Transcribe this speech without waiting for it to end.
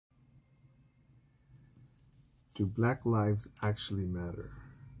Do Black lives actually matter?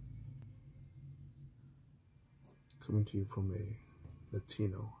 Coming to you from a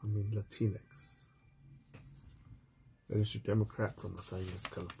Latinx, registered Democrat from Los Angeles,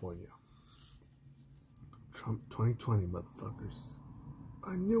 California. Trump 2020, motherfuckers.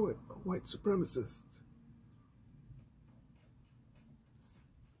 I knew it, a white supremacist.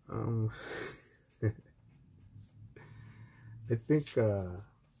 I think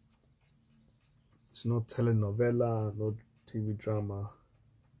it's no telenovela, no TV drama,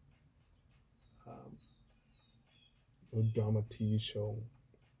 no drama TV show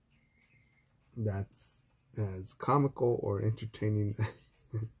that's as comical or entertaining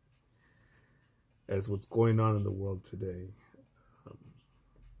as what's going on in the world today.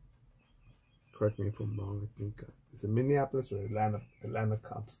 Correct me if I'm wrong. I think it's in Minneapolis or Atlanta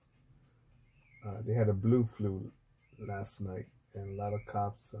cops. They had a blue flu last night, and a lot of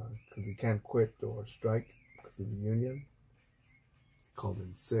cops, because they can't quit or strike because of the union, called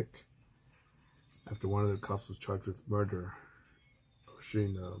in sick after one of the cops was charged with murder of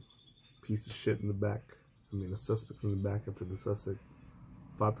shooting a piece of shit in the back. A suspect in the back after the suspect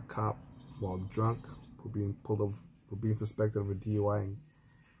fought the cop while drunk for being pulled over, for being suspected of a DUI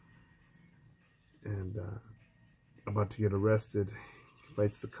and about to get arrested. He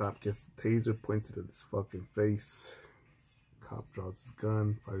fights the cop, gets the taser, points it at his fucking face. Cop draws his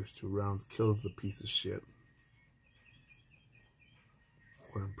gun, fires 2 rounds, kills the piece of shit.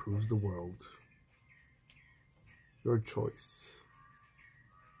 Or improves the world. Your choice.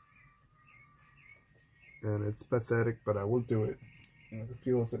 And it's pathetic, but I will do it. Because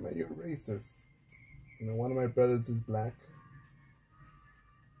people say, man, you're racist. One of my brothers is black.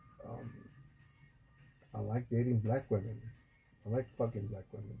 I like dating black women. I like fucking black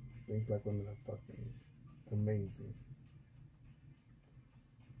women. I think black women are fucking amazing.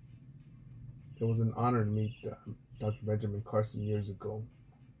 It was an honor to meet Dr. Benjamin Carson years ago.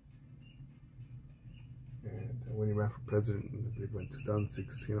 And when he ran for president in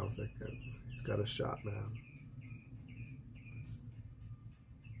 2016, I was like, he's got a shot, man.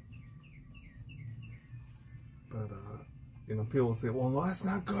 But, people say, well, no, that's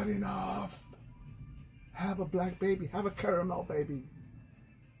not good enough. Have a black baby. Have a caramel baby.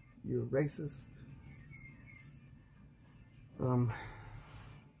 You're racist.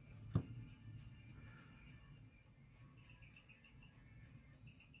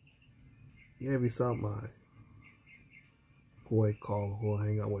 Yeah, we saw who I call, who I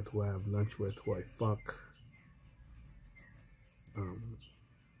hang out with, who I have lunch with, who I fuck.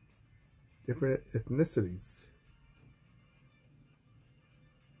 Different ethnicities,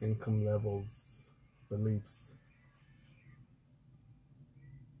 income levels, beliefs.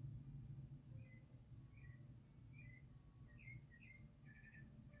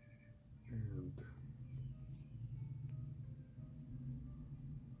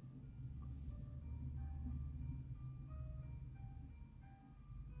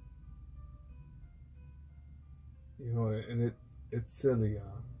 And it's silly. I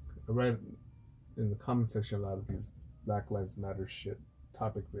read in the comment section a lot of these Black Lives Matter shit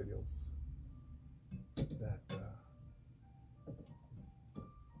topic videos that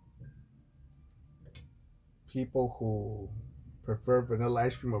people who prefer vanilla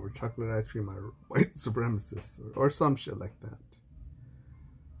ice cream over chocolate ice cream are white supremacists or some shit like that.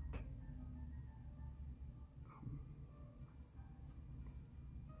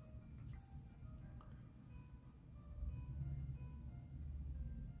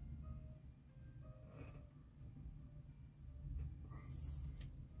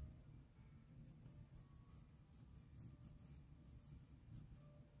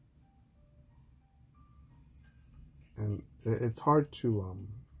 And it's hard to,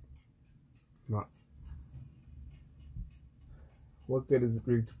 not. What good is it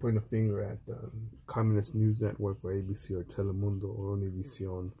really to point a finger at Communist News Network or ABC or Telemundo or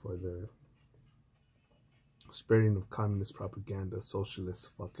Univision for their spreading of communist propaganda, socialist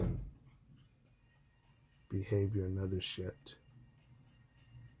fucking behavior and other shit?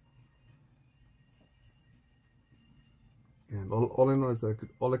 And all I know is that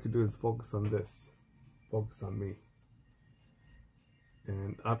all I could do is focus on this, focus on me.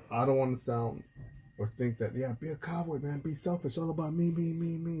 And I don't want to sound or think that, yeah, be a cowboy, man, be selfish, all about me, me,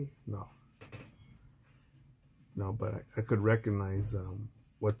 me, me. No, but I could recognize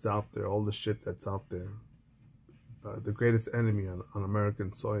what's out there, all the shit that's out there. The greatest enemy on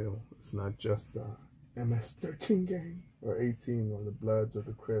American soil is not just the MS-13 gang or 18 or the Bloods or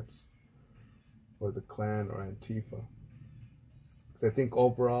the Crips or the Klan or Antifa. Because I think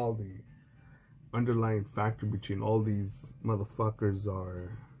overall the underlying factor between all these motherfuckers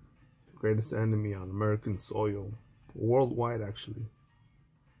are greatest enemy on American soil, worldwide actually.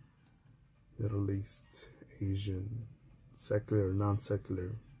 Middle East, Asian, secular or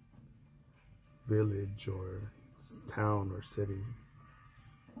non-secular, village or town or city,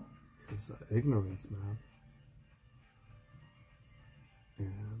 is ignorance, man.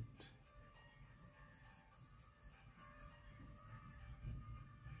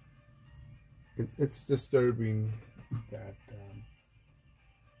 And it's disturbing that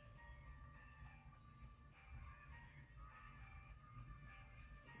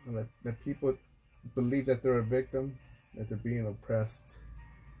that people believe that they're a victim, that they're being oppressed,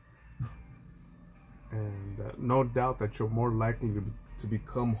 and no doubt that you're more likely to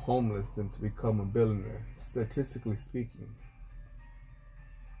become homeless than to become a billionaire, statistically speaking.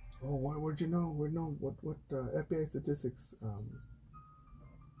 Oh, where'd you know? Where no? What FBI statistics? I'm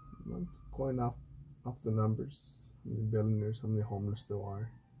going off the numbers. How many billionaires? How many homeless there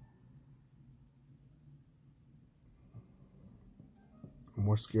are? I'm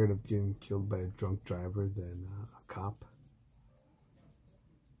more scared of getting killed by a drunk driver than a cop.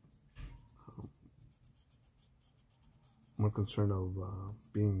 More concerned of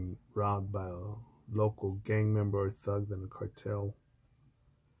being robbed by a local gang member or thug than a cartel.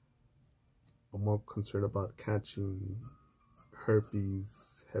 I'm more concerned about catching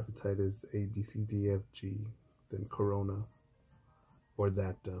herpes, hepatitis A, B, C, D, F, G than corona, or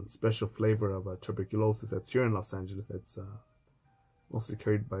that special flavor of tuberculosis that's here in Los Angeles that's mostly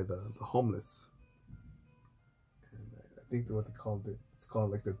carried by the homeless. And I think what they called it, it's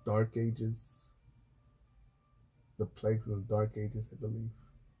called like the Dark Ages. The plague from the Dark Ages, I believe.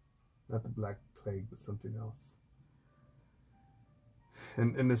 Not the Black Plague, but something else.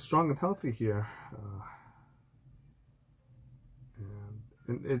 And it's strong and healthy here.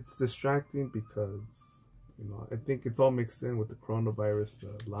 And it's distracting because, you know, I think it's all mixed in with the coronavirus,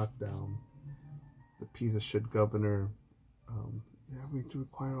 the lockdown, the piece of shit governor. Yeah, we need to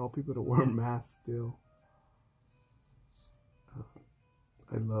require all people to wear masks still.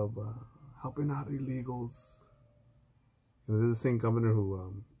 I love helping out illegals. You know, there's the same governor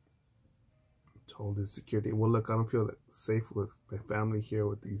who told his security, well, look, I don't feel safe with my family here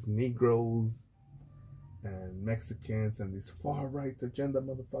with these Negroes and Mexicans and these far-right agenda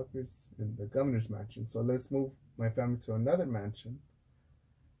motherfuckers in the governor's mansion. So let's move my family to another mansion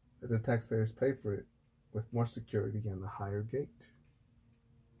that the taxpayers pay for it with more security and a higher gate.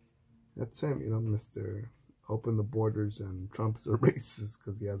 That's him, you know, Mr. Open the borders and Trump's a racist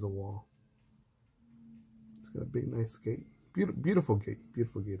because he has a wall. He's got a big, nice gate. Beautiful gate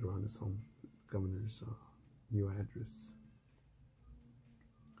around his home. Governor's new address.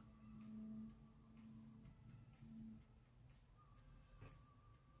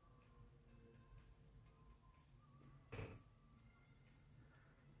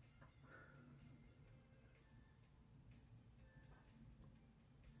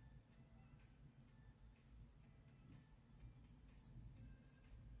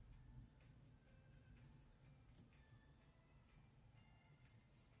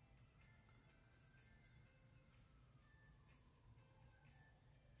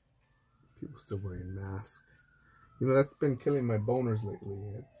 People still wearing masks. You know, that's been killing my boners lately.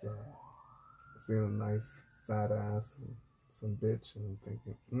 It's seeing a nice fat ass and some bitch, and I'm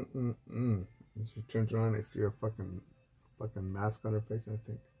thinking, And she turns around and I see her fucking mask on her face, and I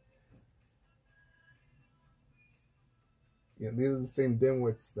think, yeah, these are the same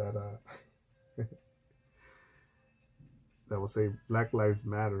dimwits that that will say Black Lives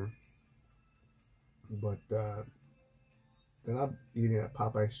Matter, but they're not eating at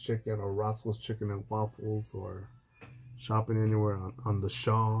Popeye's Chicken or Roscoe's Chicken and Waffles or shopping anywhere on the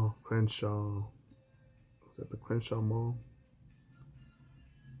Crenshaw. Was that the Crenshaw Mall?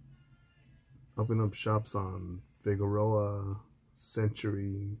 Opening up shops on Figueroa,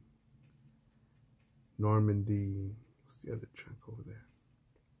 Century, Normandy. What's the other track over there?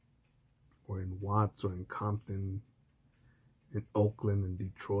 Or in Watts or in Compton, in Oakland and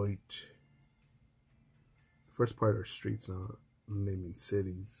Detroit. First part are streets, now I'm naming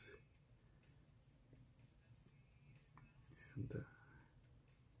cities.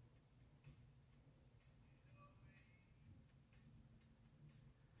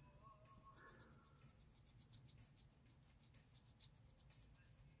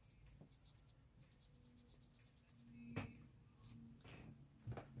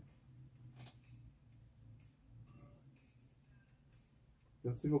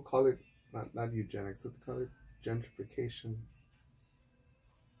 And some people call it not eugenics, what they call it, gentrification.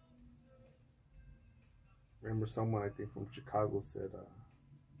 I remember someone, I think from Chicago, said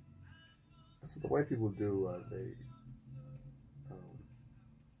that's what the white people do. They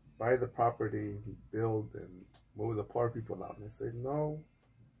buy the property, build, and move the poor people out. And they say no.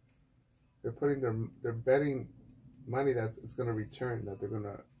 They're betting money that it's going to return,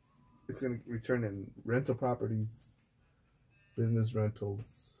 it's going to return in rental properties, business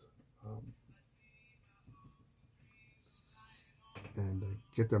rentals, and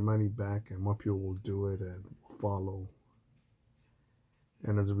get their money back, and more people will do it and follow.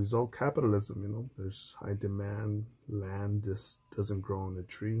 And as a result, capitalism, there's high demand, land just doesn't grow on a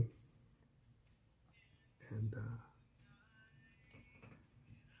tree. And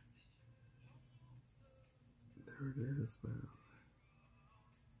there it is, man.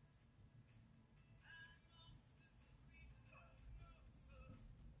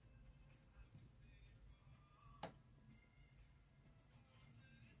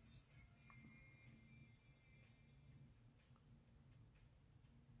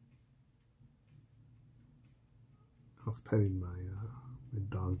 I was petting my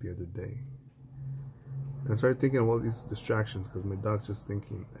dog the other day. And I started thinking of all these distractions because my dog's just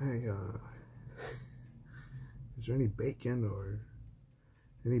thinking, hey, is there any bacon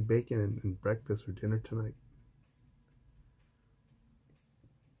in breakfast or dinner tonight?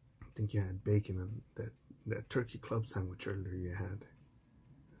 I think you had bacon on that turkey club sandwich earlier you had.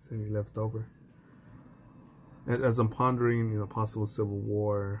 Is any left over? As I'm pondering, possible civil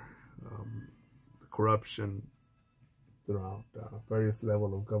war, the corruption throughout various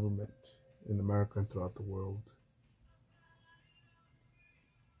levels of government in America and throughout the world,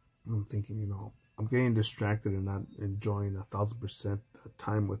 I'm thinking, I'm getting distracted and not enjoying 1,000%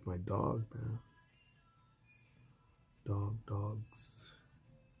 time with my dog, man. Dogs.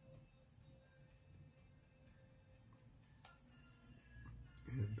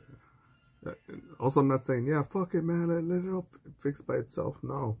 And also, I'm not saying, yeah, fuck it, man, let it all fix by itself.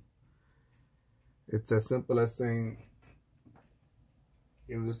 No. It's as simple as saying,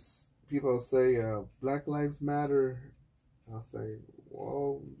 people say, Black Lives Matter. I'll say,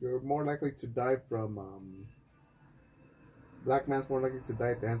 well, you're more likely to die from, black man's more likely to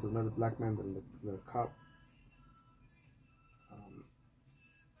die at the hands of another black man than the cop.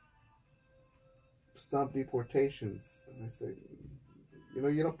 Stop deportations. And I say,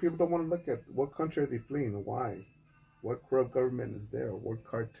 people don't want to look at what country are they fleeing and why. What corrupt government is there? What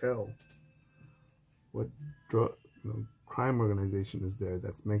cartel? What drug, crime organization is there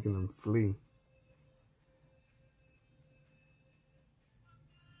that's making them flee?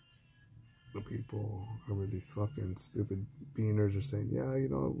 The people over these fucking stupid beaners are saying, yeah,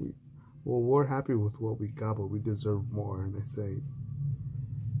 we're happy with what we got, but we deserve more. And I say,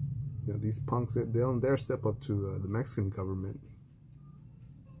 these punks, they don't dare step up to the Mexican government.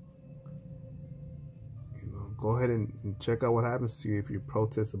 Go ahead and check out what happens to you if you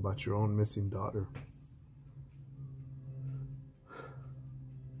protest about your own missing daughter.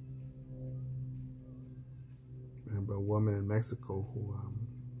 I remember a woman in Mexico who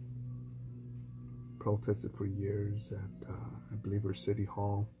protested for years at, I believe, her city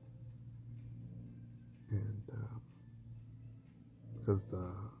hall. And because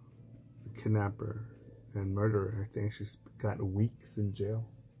the kidnapper and murderer, I think she got weeks in jail.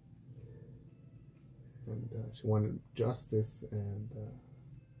 And she wanted justice, and I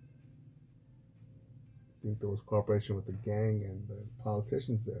think there was cooperation with the gang and the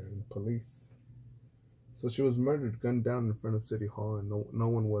politicians there and the police. So she was murdered, gunned down in front of City Hall, and no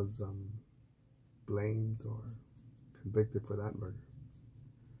one was blamed or convicted for that murder.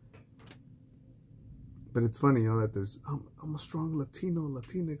 But it's funny, that there's, I'm a strong Latino,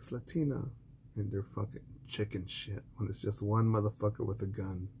 Latinx, Latina, and they're fucking chicken shit when it's just one motherfucker with a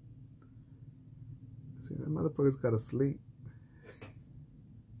gun. See, that motherfucker's gotta sleep.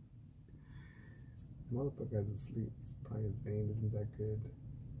 The motherfucker has to sleep. It's probably his aim isn't that good.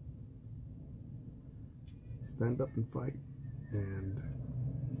 Stand up and fight. And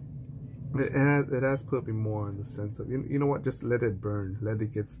it has put me more in the sense of, you know what, just let it burn. Let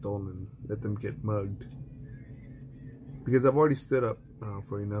it get stolen. Let them get mugged. Because I've already stood up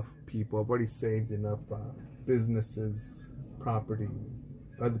for enough people. I've already saved enough businesses, property,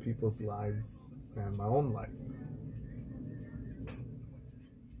 other people's lives, and my own life.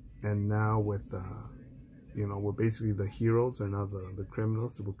 And now with, we're basically the heroes are now the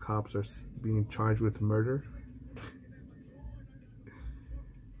criminals. The cops are being charged with murder,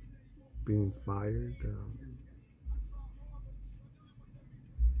 being fired.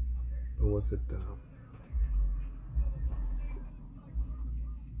 Or was it?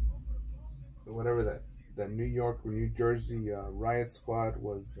 Whatever that New York or New Jersey riot squad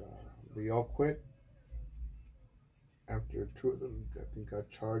was, they all quit after two of them, I think, got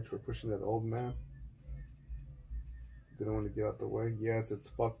charged for pushing that old man. They don't want to get out the way. Yes, it's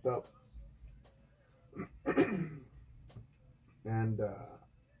fucked up. And there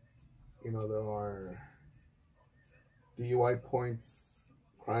are DUI points,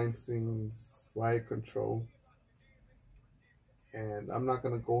 crime scenes, riot control. And I'm not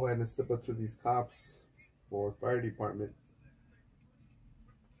gonna go ahead and step up to these cops or fire department.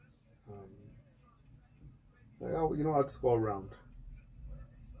 I'll just go around.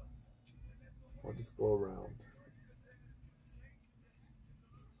 I'll just go around.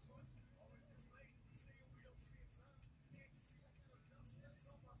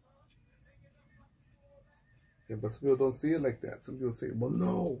 Yeah, but some people don't see it like that. Some people say, well,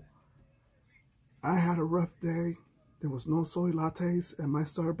 no, I had a rough day. There was no soy lattes at my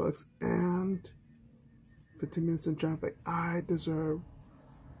Starbucks and 15 minutes in traffic. I deserve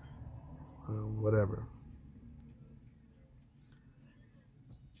whatever.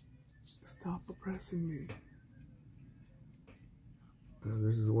 Stop oppressing me.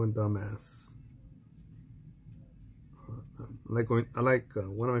 There's this one dumbass. I like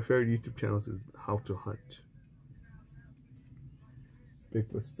one of my favorite YouTube channels is How to Hunt.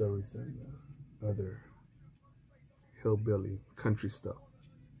 Bigfoot stories and other hillbilly country stuff.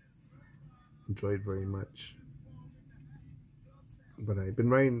 Enjoy it very much. But I've been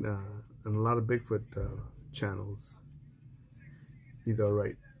writing on a lot of Bigfoot channels. He's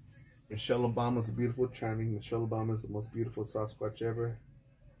alright. Michelle Obama's a beautiful tranny. Michelle Obama is the most beautiful Sasquatch ever.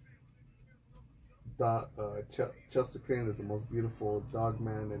 Chelsea Clinton is the most beautiful dog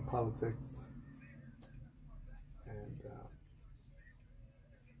man in politics. And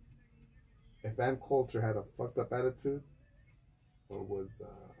if Ann Coulter had a fucked up attitude, or was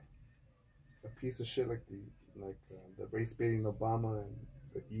a piece of shit like the race baiting Obama and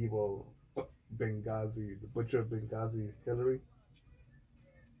the evil Benghazi, the butcher of Benghazi, Hillary,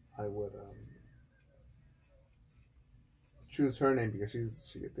 I would choose her name because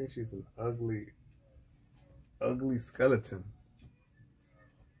I think she's an ugly skeleton.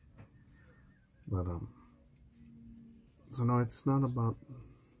 But so no, it's not about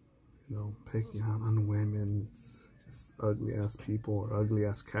picking on women. It's just ugly ass people or ugly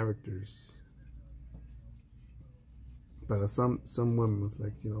ass characters. But some women was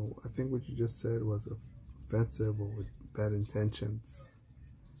like, I think what you just said was offensive or with bad intentions.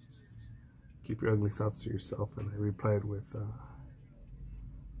 Keep your ugly thoughts to yourself. And I replied with,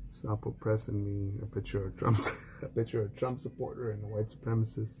 stop oppressing me. I bet you're a Trump supporter and a white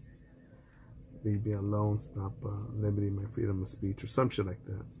supremacist. Leave me alone. Stop limiting my freedom of speech or some shit like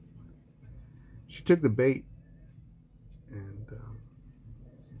that. She took the bait, and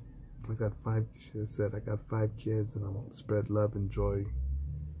she said, I got 5 kids and I'll spread love and joy.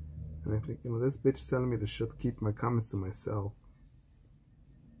 And I think, this bitch is telling me to keep my comments to myself.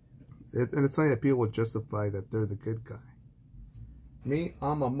 And it's funny that people will justify that they're the good guy. Me,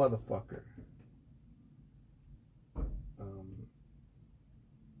 I'm a motherfucker.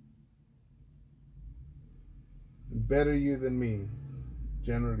 Better you than me,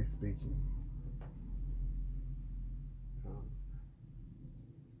 generally speaking.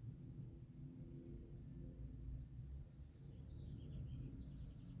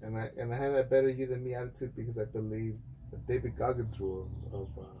 And I have that better you than me attitude because I believe the David Goggins rule of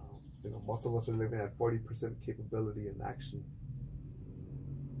most of us are living at 40% capability in action.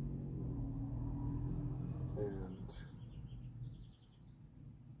 And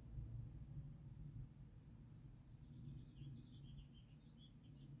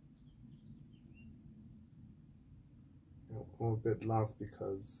I'm a bit lost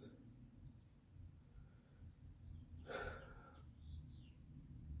because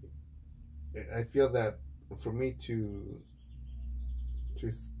I feel that for me to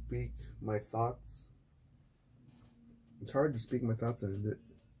speak my thoughts, it's hard to speak my thoughts than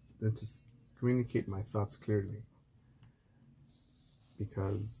to communicate my thoughts clearly,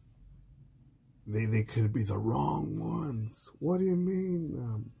 because they could be the wrong ones. What do you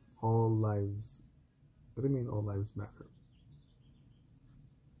mean? All lives. What do you mean all lives matter?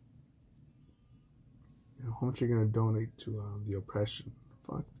 How much are you gonna donate to the oppression?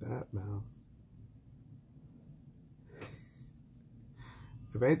 Fuck that, man.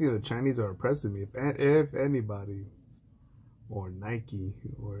 If anything, the Chinese are oppressing me. If anybody, or Nike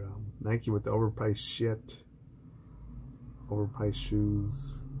with the overpriced shit, overpriced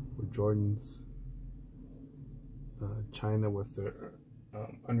shoes, or Jordans. China with their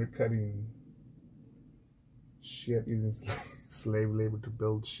undercutting shit, using slave labor to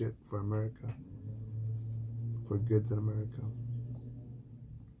build shit for America, for goods in America.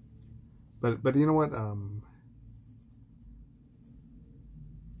 But you know what?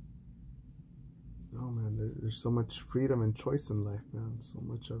 Oh man, there's so much freedom and choice in life, man. So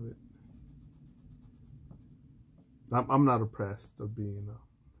much of it. I'm not oppressed of being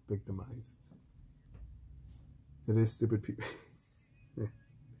victimized. It is stupid people.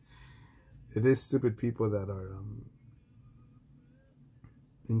 It is stupid people that are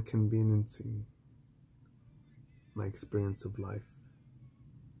inconveniencing my experience of life.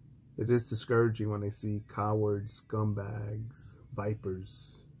 It is discouraging when I see cowards, scumbags,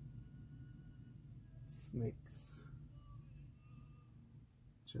 vipers, snakes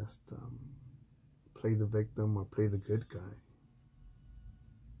just play the victim or play the good guy.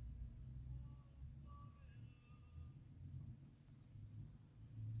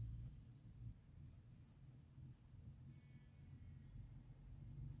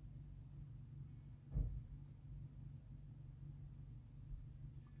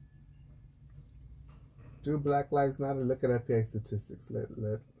 Do Black Lives Matter? Look at FBI statistics. Let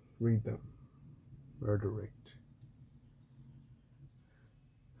read them. Murder rate.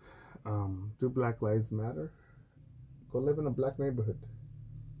 Do Black Lives Matter? Go live in a black neighborhood.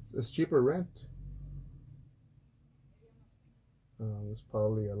 It's cheaper rent. There's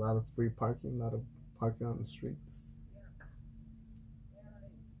probably a lot of free parking, a lot of parking on the streets.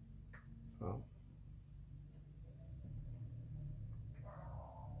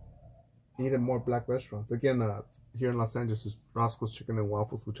 Eat in more black restaurants. Again, here in Los Angeles is Roscoe's Chicken and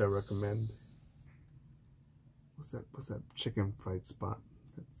Waffles, which I recommend. What's that chicken fried spot?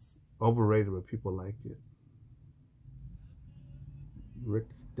 It's overrated, but people like it. Rick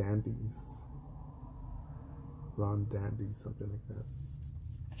Dandy's. Ron Dandy, something like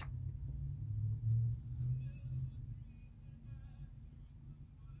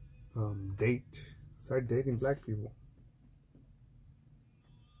that. Date. Start dating black people.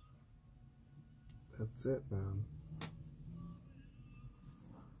 That's it, man.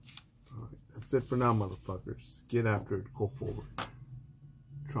 Alright, that's it for now, motherfuckers. Get after it. Go forward.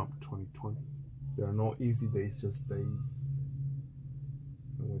 Trump 2020. There are no easy days, just days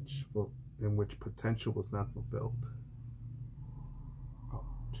in which potential was not fulfilled.